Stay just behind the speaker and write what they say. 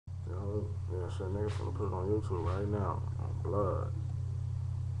that shit, nigga. Finna put it on YouTube right now. On blood.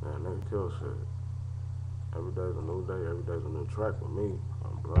 Man, nigga kill shit. Every day's a new day. Every day's a new track with me.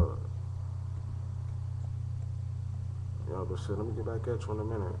 On blood. Yo, but shit, let me get back at you in a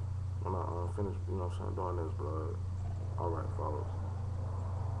minute. When I finish, you know what I'm saying, doing this, blood. Alright, fellas.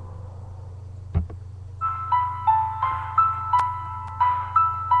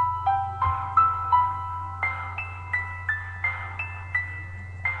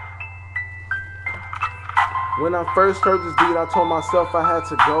 When I first heard this beat, I told myself I had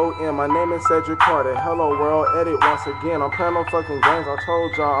to go in. My name is Cedric Carter. Hello world, edit once again. I'm playing no fucking games. I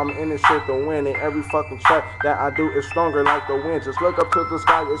told y'all I'm in this shit to win. And every fucking track that I do is stronger like the wind. Just look up to the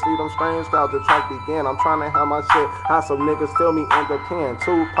sky and see them strange styles. The track begin. I'm trying to have my shit high so niggas feel me in the pen.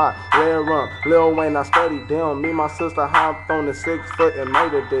 Tupac, Red Rum, Lil Wayne, I studied them. Me, my sister hopped on the 6 foot and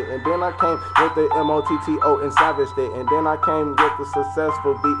murdered it. And then I came with the MOTTO and savaged it. And then I came with the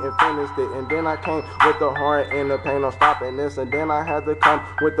successful beat and finished it. And then I came with the hard in the pain, no stopping this. And then I had to come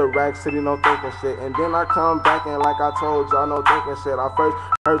with the Rack City, no thinking shit. And then I come back and like I told y'all, no thinking shit. I first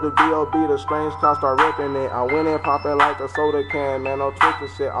heard the B.O.B., the strange clown start ripping it. I went in popping like a soda can, man, no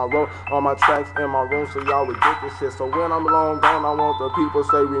twisting shit. I wrote all my tracks in my room so y'all would get this shit. So when I'm long gone, I want the people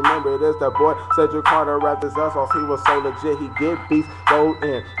say, remember this. That boy Cedric Carter rapped his ass off, he was so legit. He get beats, go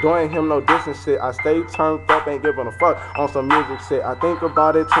in, doing him no distance shit. I stay turned up, ain't giving a fuck on some music shit. I think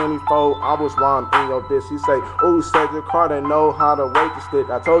about it 24 hours while I'm in your bitch. He say, ooh, Cedric Carter know how to wait the stick.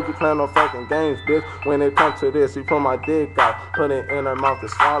 I told you play no fucking games, bitch. When it comes to this, he put my dick out, put it in her mouth to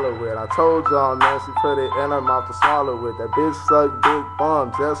swallow it. I told y'all, man, she put it in her mouth to swallow it. That bitch suck big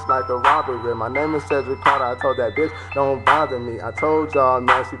bum just like a robbery. My name is Cedric Carter. I told that bitch, don't bother me. I told y'all,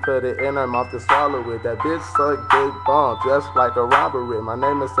 man, she put it in her mouth to swallow it. That bitch suck big bum just like a robbery. My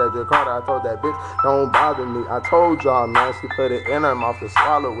name is Cedric Carter. I told that bitch, don't bother me. I told y'all, man, she put it in her mouth to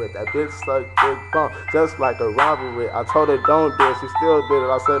swallow it. That bitch suck big bum just like a robbery. I told her don't do it, she still did it.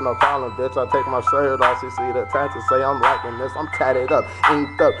 I said no problem, bitch. I take my shirt off, she see the tattoos, say I'm liking this. I'm tatted up,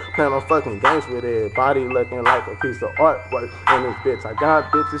 inked up, playing on fucking games with it. Body looking like a piece of artwork in this bitch. I got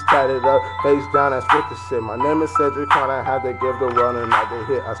bitches tatted up, face down, that's with the shit. My name is Cedric Carter. I had to give the world another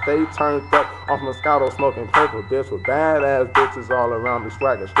hit. I stay turned up off Moscato, smoking purple bitch with badass bitches all around me,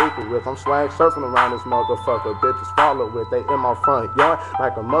 swagging stupid with. I'm swag surfing around this motherfucker. Bitches follow with. They in my front yard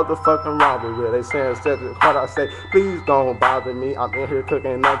like a motherfucking robbery. They saying Cedric Carter. I say, please don't bother me. I'm in here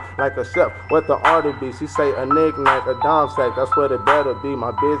cooking up like a chef. What the order be? She say a knick-knack, a dime sack. That's what it better be.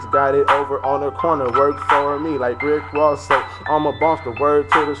 My bitch got it over on the corner. Work for me like Rick Ross say. I'm a boss, the word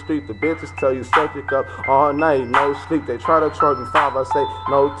to the street. The bitches tell you Cedric up all night, no sleep. They try to charge me 5. I say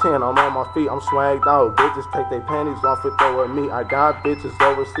no 10. I'm on my feet. I'm swagged out. Bitches take their panties off and throw at me. I got bitches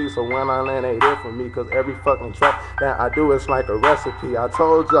overseas, so when I land, they there for me. Cause every fucking track that I do is like a recipe. I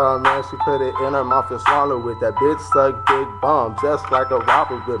told y'all, man, she put it in her mouth and swallow it. That bitch suck big bum just like a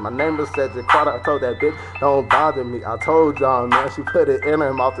robber with. My name is Cedric Carter. I told that bitch, don't bother me. I told y'all, man, she put it in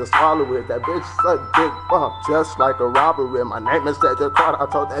her mouth to swallow it. That bitch suck big bum just like a robber with. My name is Cedric Carter.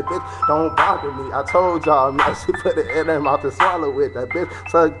 I told that bitch, don't bother me. I told y'all, man, she put it in her mouth to swallow it. That bitch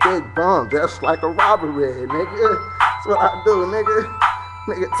suck big bum just like a robbery, nigga. That's what I do, nigga.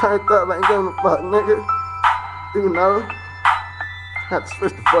 Nigga turned up, ain't giving a fuck, nigga. You know, had to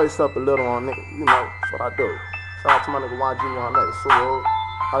switch the voice up a little on nigga. You know, that's what I do. Shout out to my nigga YG1 so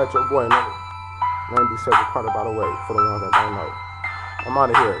I'll let your boy, nigga. Name be Cedric Carter, by the way, for the ones that don't know. I'm out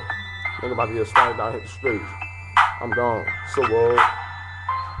of here. Nigga about to get swagged out, hit the streets. I'm gone. So